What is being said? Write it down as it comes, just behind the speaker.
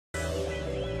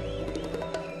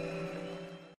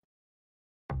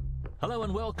Hello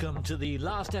and welcome to the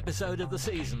last episode of the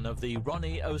season of the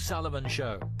Ronnie O'Sullivan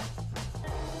Show.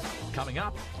 Coming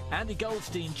up, Andy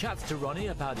Goldstein chats to Ronnie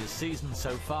about his season so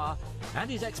far and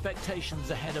his expectations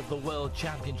ahead of the World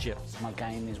Championships. My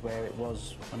game is where it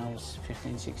was when I was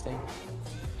 15, 16.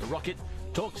 The Rocket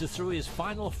talks us through his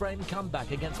final frame comeback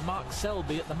against Mark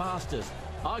Selby at the Masters,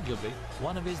 arguably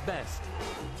one of his best.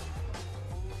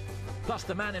 Plus,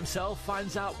 the man himself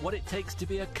finds out what it takes to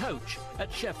be a coach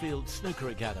at Sheffield Snooker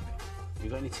Academy. You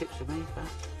got any tips for me, Pat?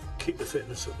 Keep the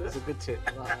fitness up there. That's a good tip.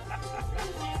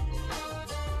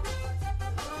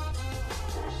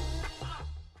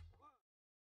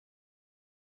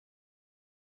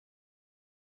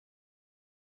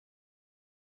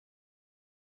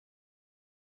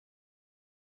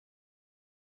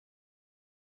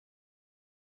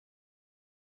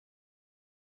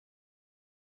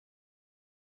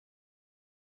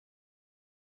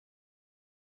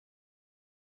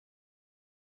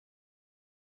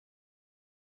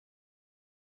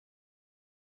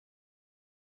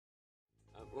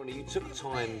 Ronnie, you took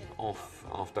time off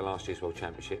after last year's World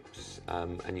Championships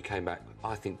and you came back,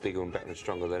 I think, bigger and better and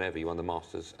stronger than ever. You won the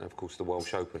Masters and, of course, the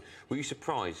Welsh Open. Were you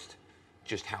surprised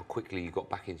just how quickly you got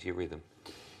back into your rhythm?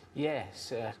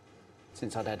 Yes.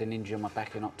 Since I'd had an injury on my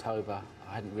back in October,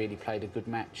 I hadn't really played a good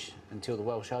match until the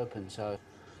Welsh Open. So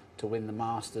to win the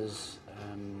Masters,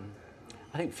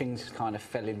 I think things kind of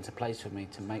fell into place for me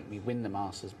to make me win the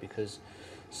Masters because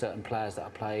certain players that I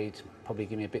played probably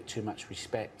give me a bit too much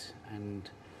respect and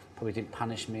probably didn't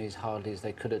punish me as hardly as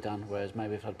they could have done, whereas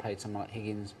maybe if I'd played someone like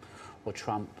Higgins or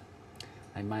Trump,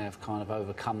 they may have kind of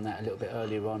overcome that a little bit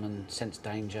earlier on and sensed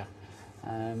danger.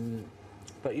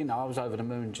 But, you know, I was over the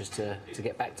moon just to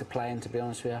get back to playing, to be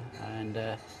honest with you,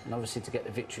 and obviously to get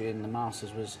the victory in the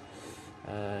Masters was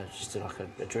just like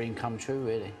a dream come true,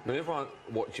 really. Whenever I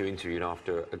watch you interviewing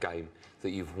after a game that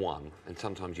you've won, and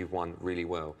sometimes you've won really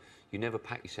well, you never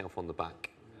pat yourself on the back.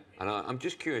 And I'm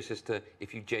just curious as to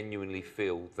if you genuinely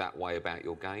feel that way about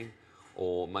your game,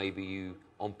 or maybe you,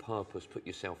 on purpose, put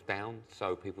yourself down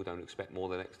so people don't expect more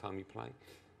the next time you play.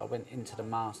 I went into the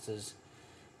Masters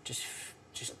just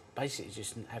basically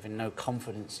just having no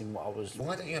confidence in what I was.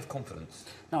 Why don't you have confidence?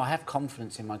 No, I have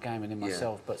confidence in my game and in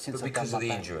myself, but since I've done because my of the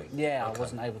back, injury? yeah, Okay. I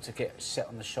wasn't able to get set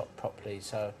on the shot properly,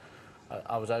 so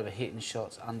I was over hitting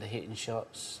shots, under hitting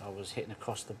shots. I was hitting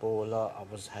across the ball a lot.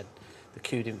 The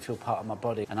cue didn't feel part of my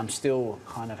body, and I'm still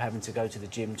kind of having to go to the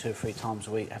gym 2 or 3 times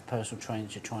a week, have personal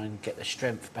trainers to try and get the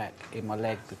strength back in my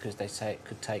leg because they say it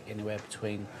could take anywhere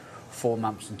between 4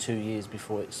 months and 2 years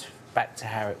before it's back to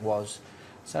how it was.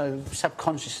 So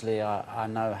subconsciously, I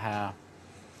know how,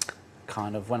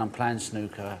 kind of, when I'm playing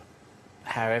snooker,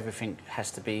 how everything has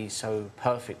to be so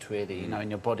perfect, really, you know, in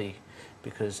your body.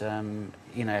 Because,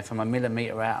 you know, if I'm a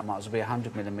millimetre out, I might as well be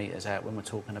 100 millimetres out when we're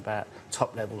talking about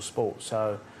top-level sport.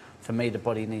 So for me, the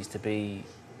body needs to be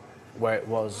where it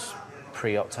was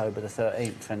pre-October the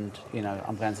 13th. And, you know,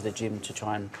 I'm going to the gym to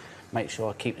try and make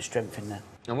sure I keep the strength in there.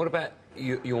 And what about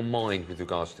your mind with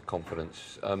regards to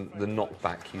confidence? The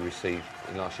knockback you received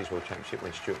in last year's World Championship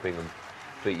when Stuart Bingham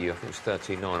beat you, I think it was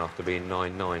 13-9 after being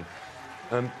 9-9.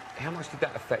 How much did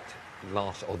that affect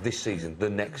this season, the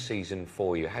next season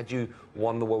for you? Had you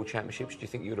won the World Championships, do you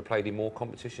think you would have played in more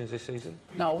competitions this season?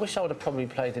 No, I wish I would have probably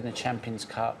played in the Champions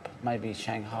Cup, maybe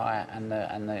Shanghai and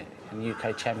the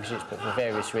UK Championships, but for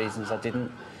various reasons I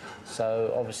didn't.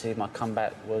 So obviously my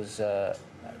comeback was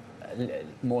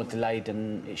more delayed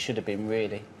than it should have been,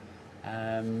 really.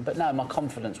 But no, my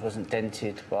confidence wasn't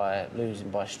dented by losing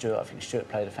by Stuart. I think Stuart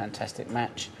played a fantastic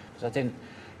match because I didn't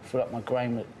feel like my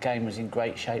game was in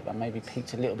great shape. I maybe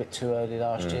peaked a little bit too early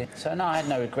last year. So no, I had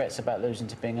no regrets about losing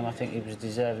to Bingham. I think he was a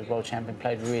deserved world champion,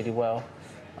 played really well.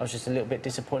 I was just a little bit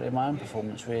disappointed in my own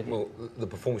performance, really. Well, the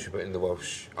performance you put in the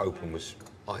Welsh Open was,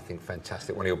 I think,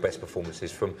 fantastic. One of your best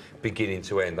performances from beginning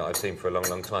to end that I've seen for a long,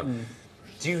 long time.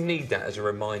 Do you need that as a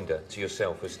reminder to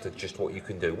yourself as to just what you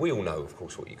can do? We all know, of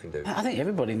course, what you can do. I think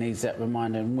everybody needs that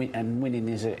reminder, and winning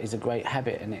is a great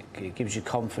habit, and it gives you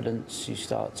confidence. You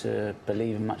start to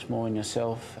believe much more in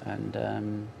yourself,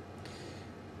 and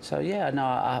so yeah, no,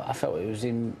 I felt it was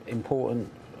important,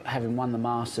 having won the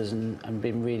Masters and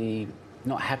been really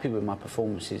not happy with my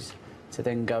performances, to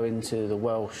then go into the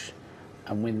Welsh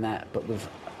and win that, but with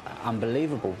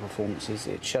unbelievable performances.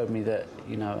 It showed me that,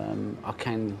 you know, I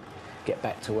can get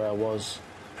back to where I was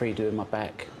pre-doing my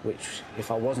back, which if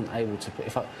I wasn't able to,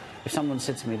 if someone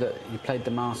said to me, look, you played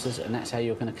the Masters and that's how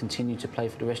you're going to continue to play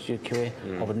for the rest of your career,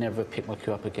 I would never have picked my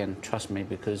cue up again, trust me,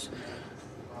 because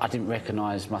I didn't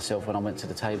recognise myself when I went to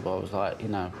the table. I was like, you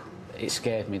know, it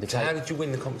scared me. So how did you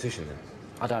win the competition then?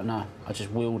 I don't know. I just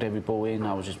wheeled every ball in.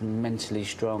 I was just mentally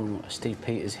strong. Steve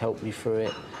Peters helped me through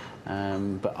it.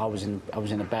 But I was in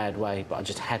a bad way, but I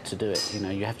just had to do it. You know,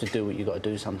 you have to do what you got to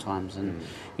do sometimes. And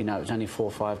you know, it was only 4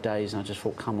 or 5 days, and I just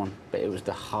thought, come on. But it was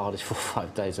the hardest 4 or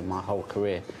 5 days of my whole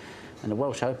career. And the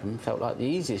Welsh Open felt like the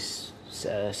easiest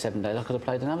 7 days. I could have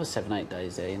played another 7 or 8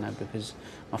 days there, you know, because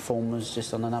my form was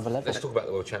just on another level. Let's talk about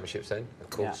the World Championships then, of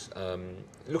course. Yeah.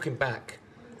 Looking back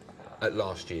at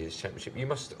last year's championship, you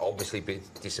must obviously be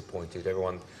disappointed.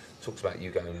 Everyone talks about you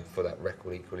going for that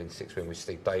record equaling 6th win with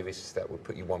Steve Davis. That would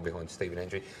put you one behind Stephen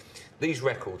Hendry. These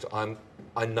records,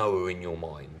 I know are in your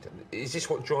mind. Is this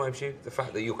what drives you? The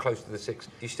fact that you're close to the 6th?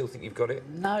 Do you still think you've got it?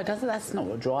 No, it doesn't. That's not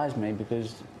what drives me,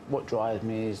 because what drives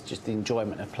me is just the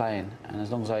enjoyment of playing. And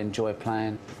as long as I enjoy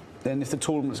playing, then if the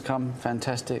tournaments come,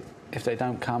 fantastic. If they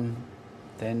don't come,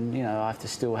 then, you know, I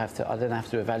then have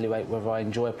to evaluate whether I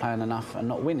enjoy playing enough and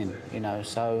not winning, you know.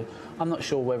 So I'm not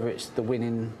sure whether it's the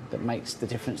winning that makes the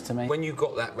difference to me. When you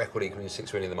got that record equaling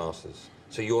 6th win in the Masters,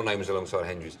 so your name was alongside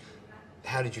Hendry's,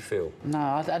 how did you feel? No,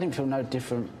 I didn't feel no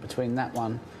different between that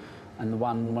one and the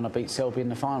one when I beat Selby in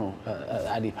the final at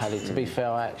Ali Pali. To be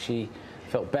fair, I actually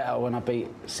felt better when I beat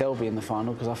Selby in the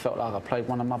final, because I felt like I played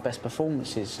one of my best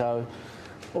performances. So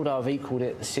although I've equalled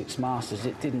it the 6 Masters,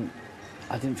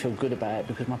 I didn't feel good about it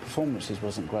because my performances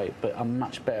wasn't great. But I'm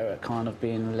much better at kind of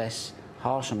being less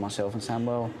harsh on myself and saying,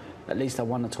 well, at least I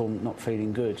won the tournament not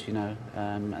feeling good, you know.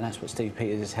 And that's what Steve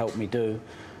Peters has helped me do.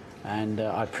 And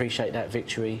I appreciate that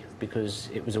victory, because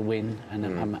it was a win, and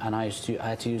I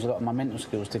had to use a lot of my mental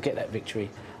skills to get that victory.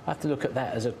 I have to look at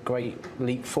that as a great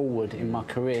leap forward in my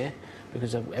career,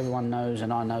 because everyone knows,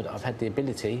 and I know, that I've had the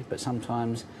ability, but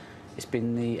sometimes it's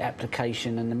been the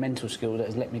application and the mental skill that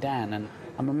has let me down. And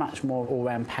I'm a much more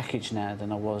all-round package now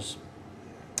than I was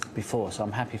before, so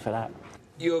I'm happy for that.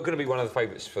 You're going to be one of the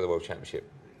favourites for the World Championship.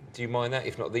 Do you mind that,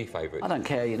 if not the favourite? I don't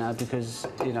care, you know, because,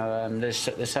 you know,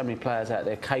 there's so many players out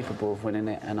there capable of winning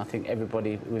it, and I think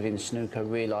everybody within snooker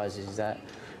realises that,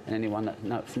 and anyone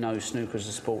that knows snooker as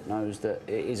a sport knows that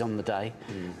it is on the day.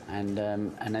 And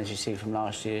as you see from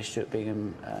last year, Stuart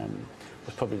Bingham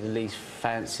was probably the least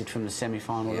fancied from the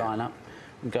semi-final lineup,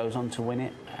 and goes on to win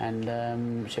it.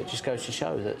 And so it just goes to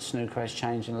show that snooker has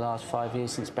changed in the last 5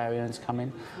 years since Barry Hearn's come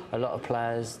in. A lot of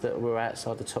players that were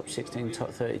outside the top 16,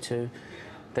 top 32,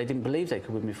 they didn't believe they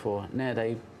could win before. Now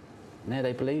they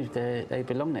believe they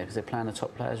belong there, because they're playing the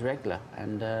top players regular,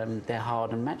 and they're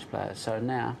hard and match players. So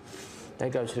now they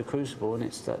go to the Crucible, and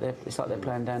it's like they're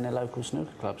playing down their local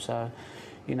snooker club. So,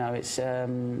 you know, it's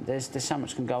there's so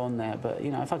much can go on there. But,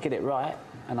 you know, if I get it right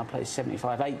and I play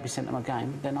 75–80% of my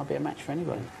game, then I'll be a match for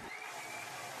anybody.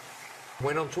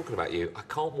 When I'm talking about you, I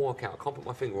can't put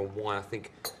my finger on why I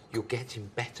think you're getting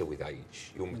better with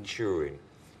age. You're maturing,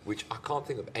 which I can't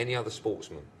think of any other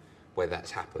sportsman where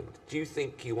that's happened. Do you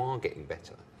think you are getting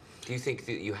better? Do you think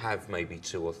that you have maybe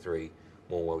 2 or 3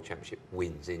 more World Championship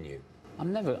wins in you?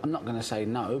 I'm not going to say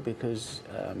no, because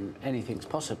anything's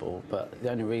possible, but the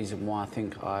only reason why I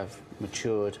think I've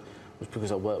matured was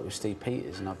because I worked with Steve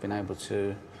Peters, and I've been able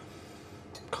to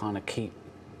kind of keep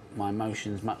my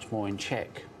emotions much more in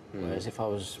check. Whereas if I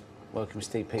was working with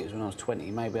Steve Peters when I was 20,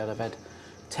 maybe I'd have had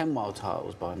 10 world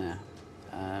titles by now.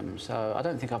 So I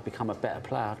don't think I've become a better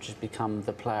player. I've just become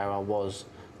the player I was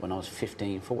when I was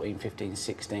 14, 15,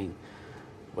 16,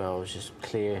 where I was just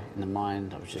clear in the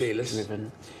mind. I was just fearless.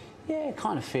 Driven. Yeah,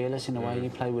 kind of fearless in a way. You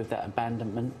play with that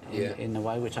abandonment in a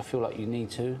way, which I feel like you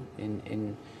need to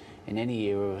in any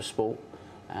era of a sport.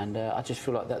 And I just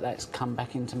feel like that's come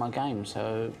back into my game.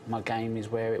 So my game is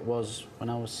where it was when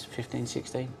I was 15,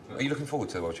 16. Are you looking forward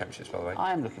to the World Championships, by the way?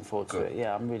 I am looking forward to it,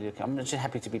 yeah. I'm just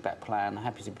happy to be back playing. I'm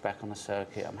happy to be back on the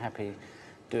circuit. I'm happy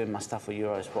doing my stuff with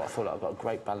Eurosport. I feel like I've got a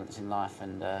great balance in life,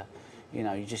 and you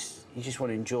know, you just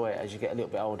want to enjoy it as you get a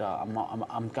little bit older.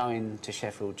 I'm going to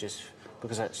Sheffield just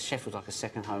because Sheffield's like a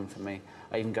second home for me.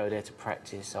 I even go there to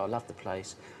practice, so I love the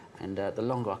place. And the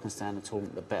longer I can stay in the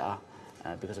tournament, the better.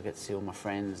 Because I get to see all my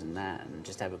friends and that, and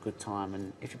just have a good time.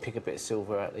 And if you pick a bit of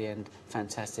silver at the end,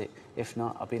 fantastic. If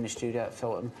not, I'll be in the studio at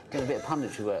Feltham doing a bit of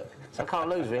punditry work. So I can't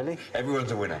lose, really.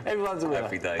 Everyone's a winner. Everyone's a winner.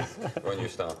 Happy days. We're on your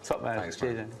star. Top man. Thanks,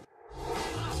 Cheers, man.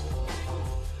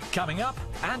 Coming up,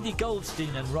 Andy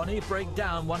Goldstein and Ronnie break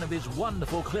down one of his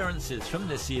wonderful clearances from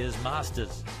this year's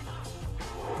Masters.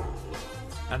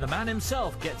 And the man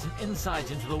himself gets an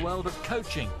insight into the world of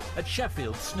coaching at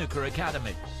Sheffield Snooker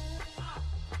Academy.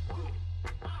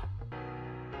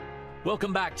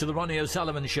 Welcome back to the Ronnie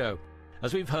O'Sullivan Show.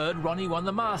 As we've heard, Ronnie won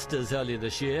the Masters earlier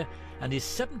this year, and his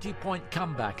 70-point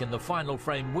comeback in the final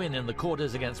frame win in the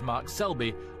quarters against Mark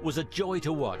Selby was a joy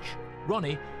to watch.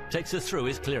 Ronnie takes us through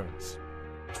his clearance.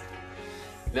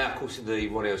 Now, of course, in the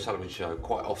Ronnie O'Sullivan Show,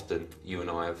 quite often you and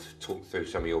I have talked through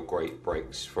some of your great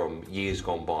breaks from years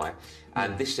gone by,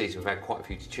 and this season we've had quite a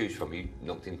few to choose from. You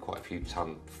knocked in quite a few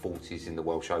ton 40s in the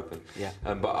Welsh Open. Yeah.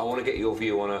 But I want to get your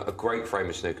view on a great frame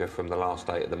of snooker from the last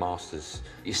day at the Masters.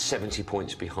 You're 70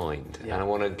 points behind, and I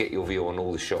want to get your view on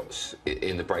all the shots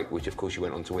in the break, which of course you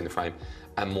went on to win the frame,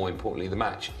 and more importantly, the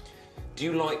match. Do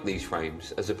you like these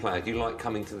frames as a player? Do you like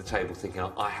coming to the table thinking,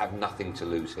 I have nothing to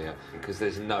lose here, because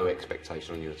there's no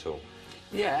expectation on you at all?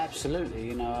 Yeah, absolutely.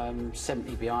 You know, I'm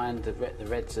 70 behind, the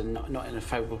Reds are not in a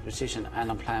favourable position, and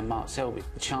I'm playing Mark Selby.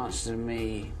 The chances of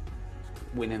me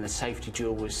winning a safety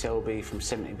duel with Selby from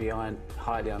 70 behind,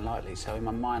 highly unlikely. So in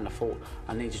my mind, I thought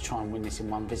I need to try and win this in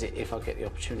one visit if I get the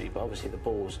opportunity. But obviously the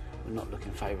balls were not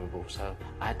looking favourable, so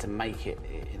I had to make it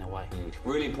in a way.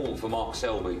 Really important for Mark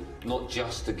Selby, not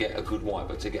just to get a good white,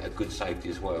 but to get a good safety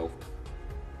as well.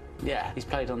 Yeah, he's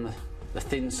played on the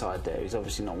thin side there. He's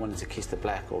obviously not wanting to kiss the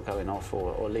black or going off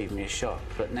or leave me a shot.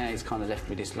 But now he's kind of left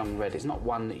me this long red. It's not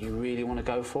one that you really want to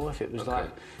go for. If it was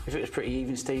if it was pretty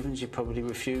even Stevens, you'd probably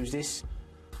refuse this.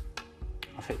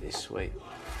 I think this is sweet.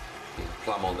 Yeah,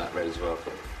 plumb on that red as well.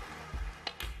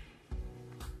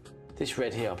 This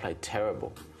red here, I played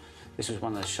terrible. This was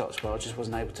one of the shots where I just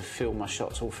wasn't able to feel my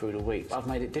shots all through the week. I've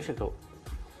made it difficult.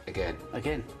 Again.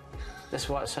 That's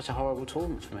why it's such a horrible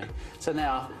tournament for me. So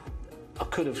now, I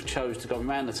could have chose to go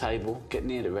around the table, get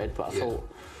near the red, but I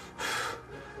thought...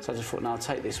 So I just thought, no, I'll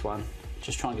take this one.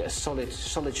 Just try and get a solid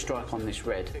strike on this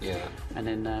red, and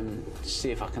then see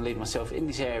if I can leave myself in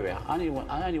this area. I only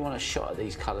want a shot at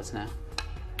these colours now.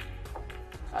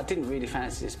 I didn't really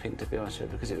fancy this pink, to be honest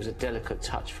with you, because it was a delicate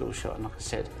touch fill shot, and like I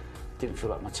said, didn't feel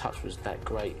like my touch was that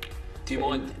great. Do you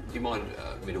mind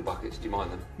middle buckets? Do you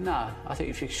mind them? No, I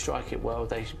think if you strike it well,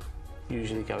 they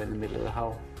usually go in the middle of the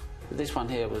hole. But this one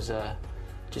here was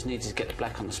just needed to get the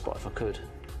black on the spot if I could,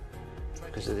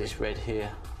 because of this red here.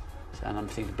 And I'm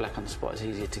thinking black on the spot is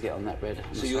easier to get on that red.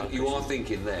 So you are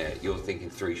thinking there, you're thinking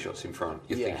 3 shots in front.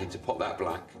 You're thinking to pop that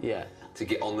black, to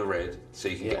get on the red, so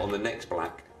you can get on the next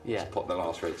black, to pop the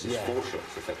last red. So it's 4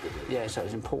 shots, effectively. Yeah, so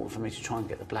it's important for me to try and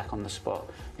get the black on the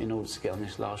spot in order to get on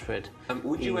this last red.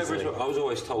 Would you ever, I was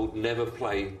always told, never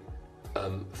play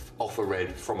off a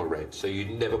red from a red, so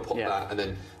you'd never pop that and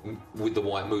then with the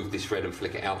white move this red and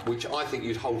flick it out, which I think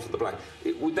you'd hold for the black.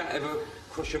 Would that ever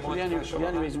cross your mind? The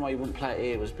only reason why you wouldn't play it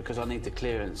here was because I need the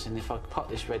clearance, and if I pop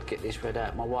this red, get this red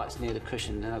out, my white's near the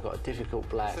cushion, then I've got a difficult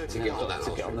black to get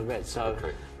on the red. So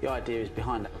the idea is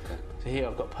behind it. So here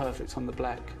I've got perfect on the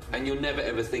black. And you're never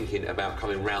ever thinking about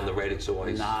coming round the red, it's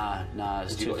always... No,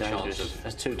 it's too dangerous.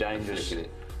 It's too dangerous.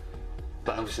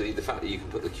 But obviously the fact that you can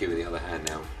put the cue in the other hand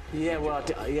now. Yeah, well,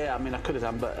 I mean, I could have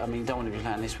done, but I mean, don't want to be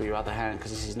playing this with your other hand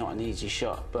because this is not an easy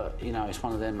shot. But you know, it's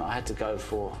one of them that I had to go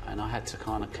for, and I had to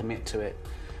kind of commit to it,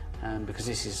 because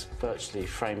this is virtually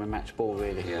frame and match ball,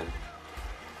 really. Yeah.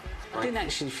 I didn't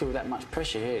actually feel that much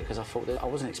pressure here because I thought that I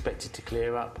wasn't expected to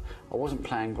clear up. I wasn't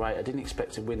playing great. I didn't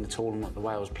expect to win the tournament the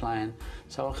way I was playing.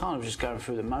 So I kind of just going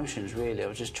through the motions, really. I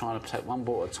was just trying to take one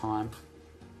ball at a time.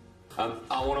 I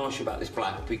want to ask you about this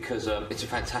black because it's a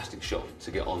fantastic shot to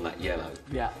get on that yellow.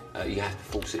 Yeah. You have to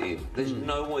force it in. There's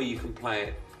no way you can play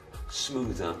it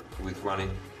smoother with running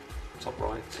top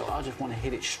right. I just want to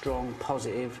hit it strong,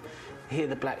 positive, hit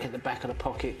the black, hit the back of the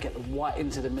pocket, get the white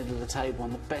into the middle of the table,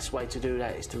 and the best way to do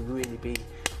that is to really be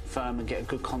firm and get a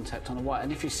good contact on the white.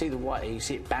 And if you see the white here, you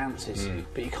see it bounces,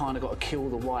 but you kind of got to kill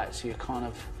the white, so you kind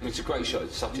of... It's a great shot.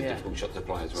 It's such a difficult shot to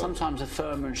play as well. Sometimes the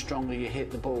firmer and stronger you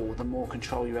hit the ball, the more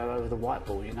control you have over the white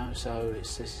ball, you know? So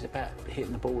it's about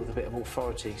hitting the ball with a bit of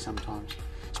authority sometimes,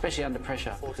 especially under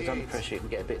pressure, because under pressure you can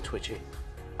get a bit twitchy.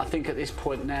 I think at this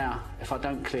point now, if I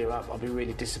don't clear up, I'll be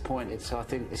really disappointed. So I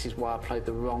think this is why I played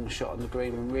the wrong shot on the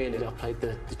green, when really I played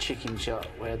the chicken shot,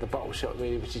 where the bottle shot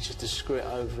really, which is just to screw it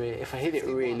over it. If I hit it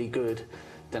really good,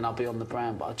 then I'll be on the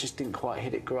brown, but I just didn't quite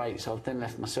hit it great, so I've then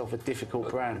left myself a difficult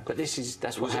brown. But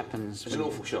that's what happens. It was an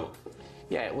awful shot.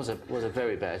 Yeah, it was a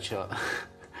very bad shot.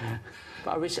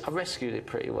 But I rescued it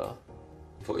pretty well.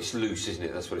 But it's loose, isn't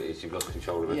it? That's what it is. You've lost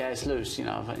control of it. Yeah, it's loose. You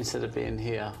know, instead of being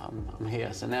here, I'm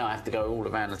here. So now I have to go all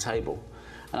around the table,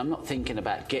 and I'm not thinking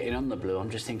about getting on the blue. I'm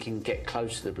just thinking get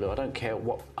close to the blue. I don't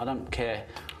care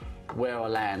where I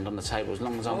land on the table, as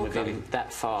long as I'm within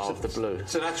that far of the blue.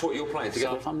 So that's what you're playing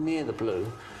together. So if I'm near the blue,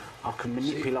 I can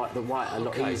manipulate the white a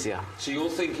lot easier. So you're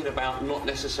thinking about not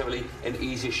necessarily an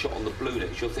easier shot on the blue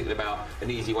next, you're thinking about an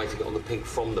easy way to get on the pink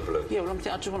from the blue. Yeah, well, I just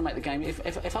want to make the game.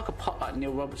 If I could pop like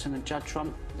Neil Robertson and Judd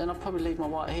Trump, then I'd probably leave my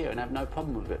white here and have no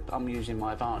problem with it. I'm using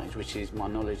my advantage, which is my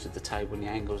knowledge of the table and the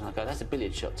angles, and I go, that's a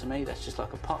billiard shot to me. That's just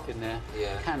like a pop in there,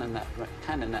 cannon that there,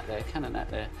 cannon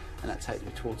that there, and that takes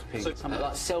me towards the pink. So, someone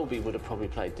like Selby would have probably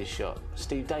played this shot.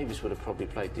 Steve Davis would have probably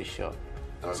played this shot.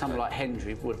 Someone like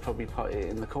Hendry would probably put it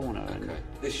in the corner. And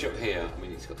this shot here, I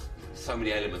mean, it's got so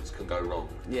many elements can go wrong.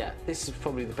 Yeah, this is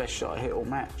probably the best shot I hit all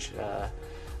match. I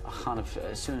kind of,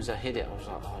 as soon as I hit it, I was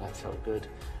like, oh, that felt good.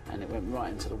 And it went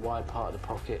right into the wide part of the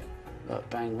pocket. Look,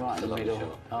 bang, right in the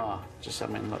middle. Oh, just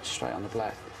something like straight on the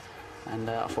black. And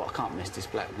I thought, I can't miss this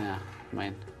black now. I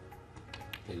mean...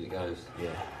 In it goes. Yeah.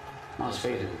 Nice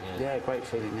feeling. Yeah, great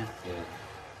feeling, yeah.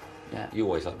 You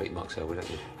always like beat Mark Selby, don't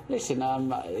you? Listen,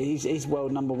 he's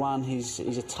world #1.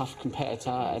 He's a tough competitor,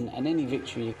 and any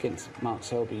victory against Mark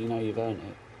Selby, you know you've earned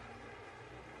it.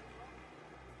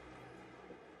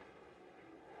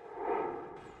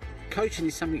 Coaching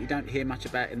is something you don't hear much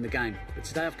about in the game, but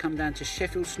today I've come down to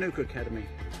Sheffield Snooker Academy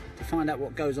to find out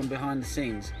what goes on behind the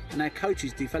scenes, and our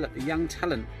coaches develop the young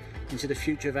talent into the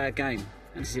future of our game,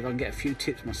 and to see if I can get a few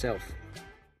tips myself.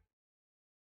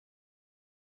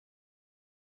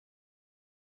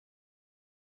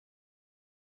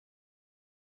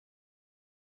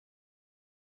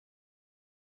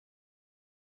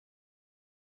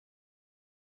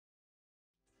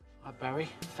 Hi Barry,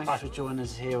 thanks for joining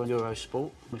us here on Eurosport.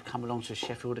 We've come along to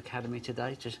Sheffield Academy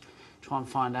today to try and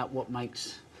find out what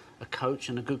makes a coach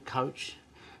and a good coach.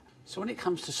 So when it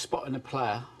comes to spotting a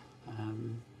player,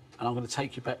 and I'm going to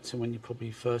take you back to when you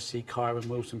probably first see Kyron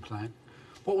Wilson playing,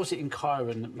 what was it in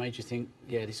Kyron that made you think,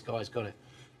 yeah, this guy's got it?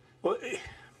 Well,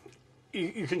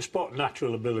 you can spot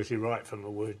natural ability right from the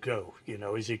word go. You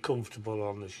know, is he comfortable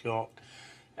on the shot?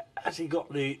 Has he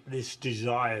got this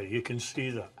desire? You can see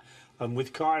that. And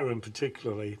with Kyron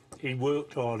particularly, he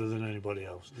worked harder than anybody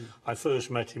else. I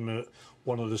first met him at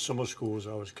one of the summer schools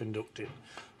I was conducting,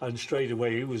 and straight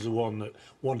away he was the one that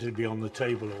wanted to be on the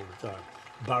table all the time.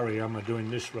 Barry, am I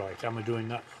doing this right? Am I doing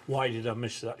that? Why did I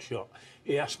miss that shot?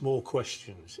 He asked more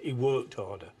questions. He worked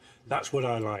harder. That's what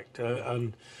I liked.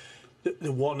 And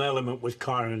the one element with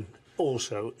Kyron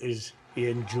also is he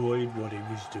enjoyed what he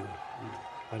was doing.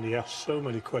 And he asked so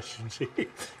many questions. It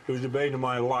was the bane of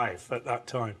my life at that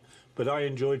time. But I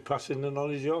enjoyed passing the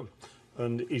knowledge on,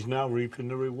 and he's now reaping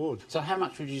the reward. So how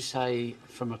much would you say,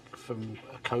 from a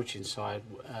coaching side,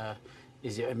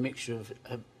 is it a mixture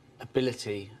of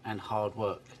ability and hard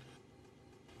work?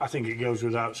 I think it goes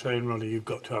without saying, Ronnie, you've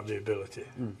got to have the ability.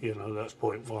 You know, that's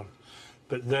point one.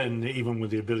 But then, even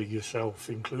with the ability yourself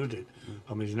included,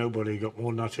 I mean, there's nobody got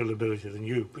more natural ability than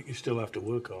you, but you still have to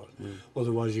work hard.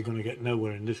 Otherwise, you're going to get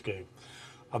nowhere in this game.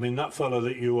 I mean, that fellow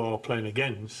that you are playing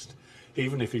against,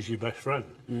 even if he's your best friend,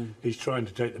 he's trying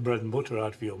to take the bread and butter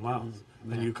out of your mouth,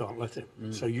 and you can't let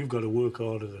him. So you've got to work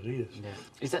harder than he is.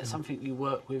 Is that something you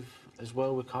work with as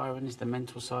well with Kyron, is the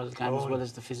mental side of the game as well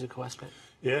as the physical aspect?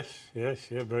 Yes,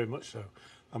 very much so.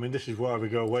 I mean, this is why we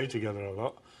go away together a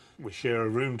lot. We share a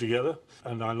room together,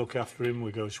 and I look after him.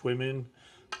 We go swimming.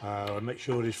 I make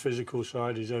sure his physical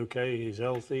side is okay, he's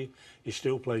healthy, he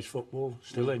still plays football,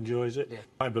 still enjoys it.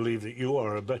 I believe that you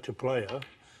are a better player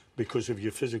because of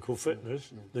your physical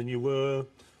fitness than you were,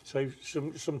 say,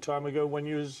 some time ago when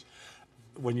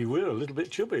you were a little bit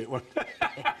chubby.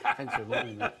 Thanks for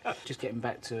reminding me. Just getting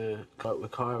back to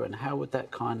with Kyron, how would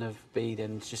that kind of be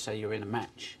then? Just say you're in a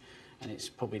match and it's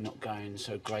probably not going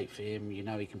so great for him. You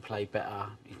know he can play better.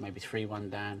 He's maybe 3-1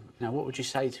 down. Now, what would you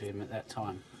say to him at that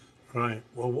time? Right.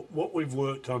 Well, what we've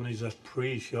worked on is a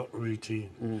pre-shot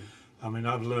routine. I mean,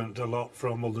 I've learnt a lot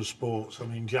from other sports. I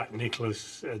mean, Jack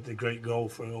Nicklaus, the great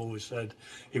golfer, always said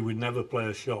he would never play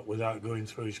a shot without going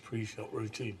through his pre-shot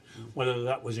routine, whether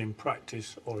that was in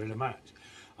practice or in a match.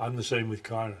 I'm the same with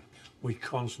Kyron. We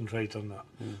concentrate on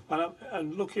that.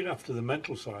 And looking after the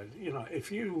mental side, you know,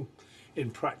 if you,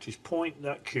 in practice, point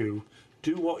that cue,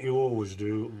 do what you always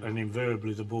do, and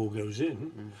invariably the ball goes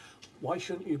in, why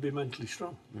shouldn't you be mentally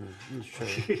strong? That's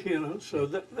true. You know, so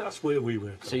that's where we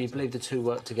work. So you believe the two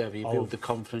work together. You build the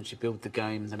confidence, you build the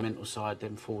game, the mental side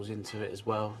then falls into it as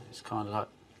well. It's kind of like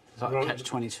a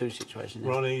catch-22 situation.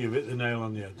 Ronnie, you've hit the nail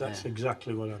on the head. That's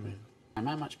exactly what I mean. And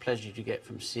how much pleasure do you get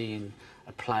from seeing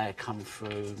a player come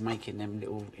through, making them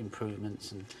little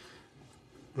improvements? And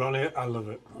Ronnie, I love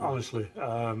it, honestly.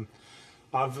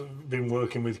 I've been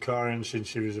working with Kyron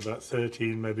since he was about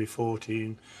 13, maybe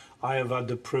 14. I have had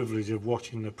the privilege of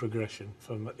watching the progression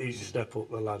from each step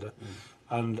up the ladder,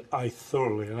 and I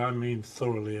thoroughly, and I mean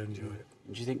thoroughly, enjoy it.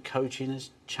 Do you think coaching has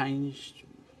changed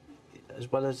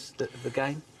as well as the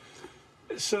game?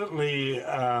 Certainly,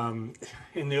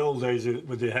 in the old days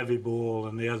with the heavy ball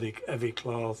and the heavy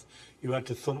cloth, you had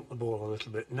to thump the ball a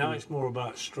little bit. Now it's more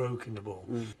about stroking the ball.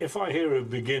 If I hear a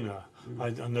beginner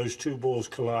and those two balls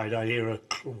collide, I hear a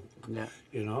clunk. Yeah.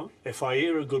 You know, if I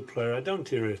hear a good player, I don't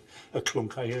hear a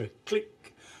clunk. I hear a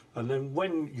click. And then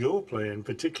when you're playing,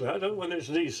 particularly, I don't know when it's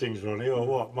these things, Ronnie, or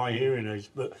what, my hearing aids,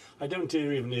 but I don't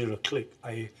even hear a click.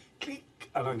 I hear click,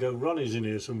 and I go, Ronnie's in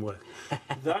here somewhere.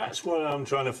 That's what I'm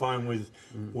trying to find with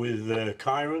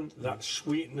Kyron, that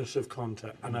sweetness of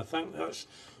contact, and I think that's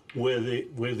where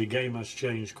the game has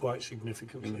changed quite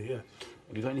significantly. Yeah.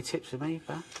 Have you got any tips for me,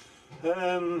 pal?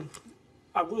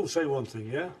 I will say one thing,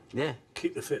 yeah? Yeah.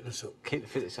 Keep the fitness up. Keep the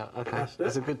fitness up, OK.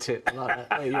 That's a good tip. I like that.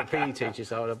 Well, you're a PE teacher,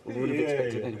 so I wouldn't have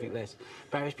expected anything less.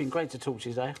 Barry, it's been great to talk to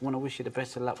you today. I want to wish you the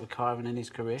best of luck with Kyron and his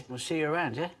career. We'll see you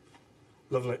around, yeah?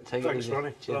 Lovely. Thanks,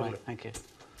 Ronnie. Cheers, Lovely. mate. Thank you.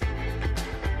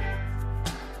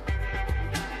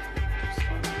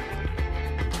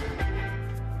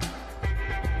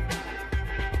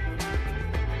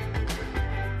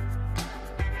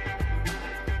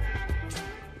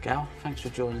 Gal, thanks for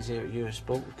joining us here at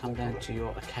Eurosport. We've come down to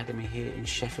your academy here in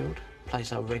Sheffield, a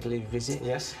place I regularly visit.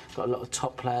 Yes. Got a lot of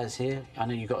top players here. I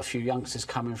know you've got a few youngsters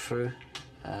coming through,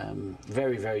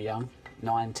 very, very young,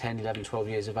 9, 10, 11, 12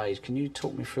 years of age. Can you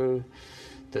talk me through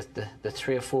the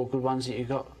 3 or 4 good ones that you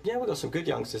got? Yeah, we've got some good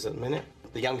youngsters at the minute.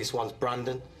 The youngest one's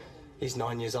Brandon. He's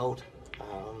 9 years old.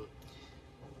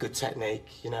 Good technique,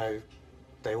 you know.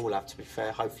 They all have to be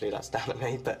fair. Hopefully that's down to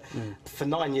me. But for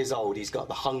 9 years old, he's got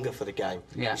the hunger for the game,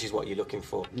 which is what you're looking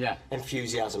for. Yeah.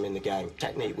 Enthusiasm in the game.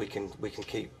 Technique we can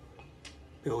keep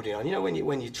building on. You know,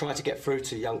 when you try to get through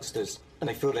to youngsters and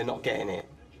they feel they're not getting it,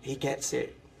 he gets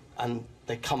it, and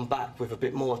they come back with a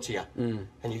bit more to you,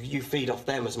 and you feed off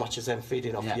them as much as them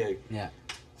feeding off you. Yeah.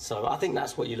 So I think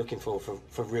that's what you're looking for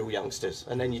real youngsters,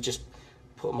 and then you just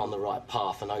put them on the right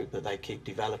path and hope that they keep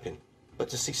developing. But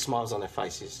to see smiles on their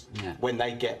faces when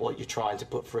they get what you're trying to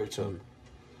put through to them.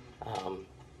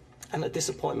 And a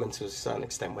disappointment to a certain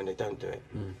extent when they don't do it,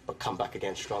 but come back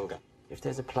again stronger. If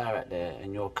there's a player out there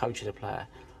and you're coaching a player,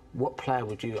 what player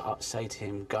would you say to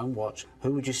him, go and watch?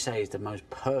 Who would you say is the most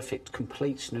perfect,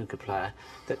 complete snooker player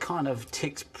that kind of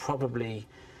ticks probably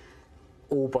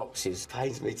all boxes?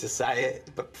 Pains me to say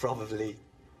it, but probably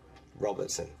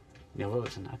Robertson. Yeah,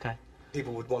 Robertson, OK.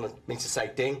 People would want me to say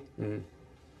Ding.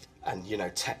 And, you know,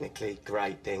 technically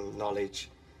great Ding, knowledge.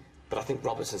 But I think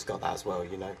Robertson's got that as well,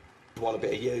 you know. You'd want a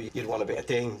bit of you, you'd want a bit of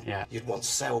Ding. Yeah. You'd want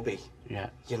Selby. Yeah.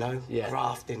 You know,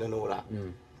 grafting and all that.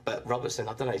 But Robertson,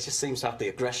 I don't know, he just seems to have the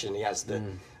aggression. He has the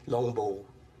long ball,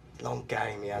 long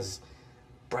game. He has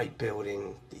break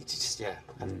building. He just, I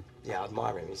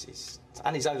admire him.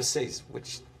 And he's overseas,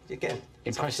 which, again,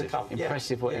 impressive.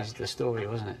 Impressive what is the story,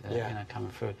 wasn't it? You know,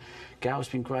 coming through. Gal's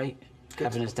been great.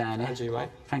 Having us down here. And you, mate.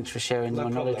 Thanks for sharing your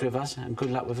knowledge with us, and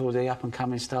good luck with all the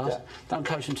up-and-coming stars. Don't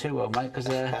coach them too well, mate, because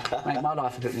make my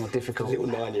life a bit more difficult. Little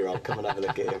 9-year-old, come and have a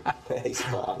look at him. He's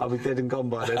smart. I'll be dead and gone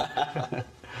by then.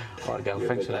 All right, Gal,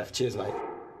 thanks for that. Cheers, mate.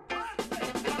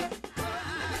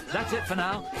 That's it for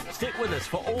now. Stick with us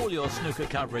for all your snooker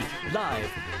coverage live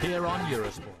here on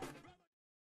Eurosport.